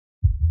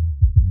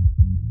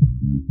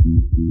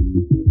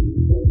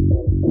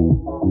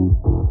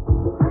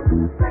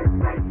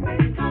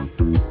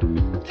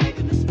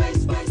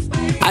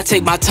I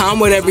take my time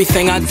with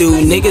everything I do.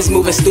 Niggas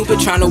moving stupid,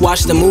 trying to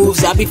watch the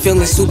moves. I be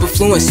feeling super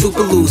fluent,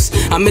 super loose.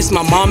 I miss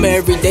my mama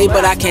every day,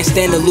 but I can't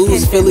stand to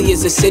lose. Philly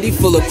is a city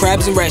full of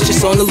crabs and rats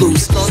just on the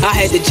loose. I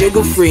had to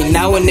jiggle free,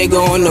 now a nigga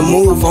on the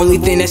move. Only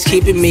thing that's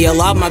keeping me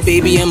alive, my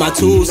baby and my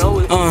tools.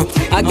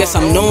 I guess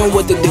I'm knowing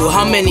what to do.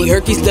 How many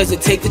Herkies does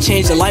it take to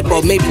change the light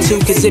bulb? Maybe 2,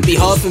 cause it be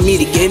hard for me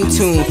to get in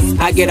tune.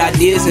 I get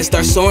ideas and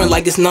start soaring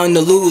like it's nothing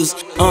to lose.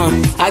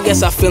 I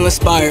guess I feel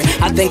inspired.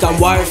 I think I'm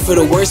wired for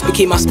the worst, but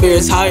keep my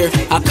spirits higher.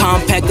 I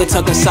compact the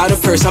tuck inside a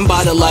purse, I'm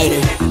by the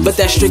lighter. But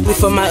that's strictly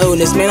for my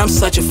illness, man, I'm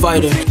such a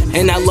fighter.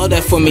 And I love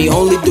that for me,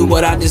 only do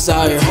what I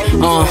desire.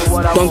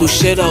 Don't do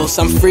shit else,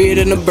 I'm freer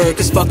than a bird,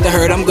 cause fuck the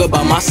herd, I'm good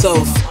by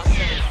myself.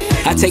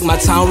 I take my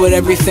time with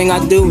everything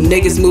I do.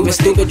 Niggas moving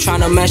stupid,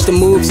 trying to match the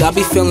moves. I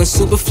be feeling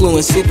super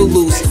fluent, super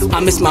loose. I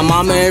miss my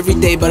mama every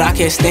day, but I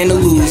can't stand to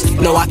lose.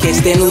 No, I can't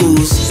stand to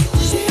lose.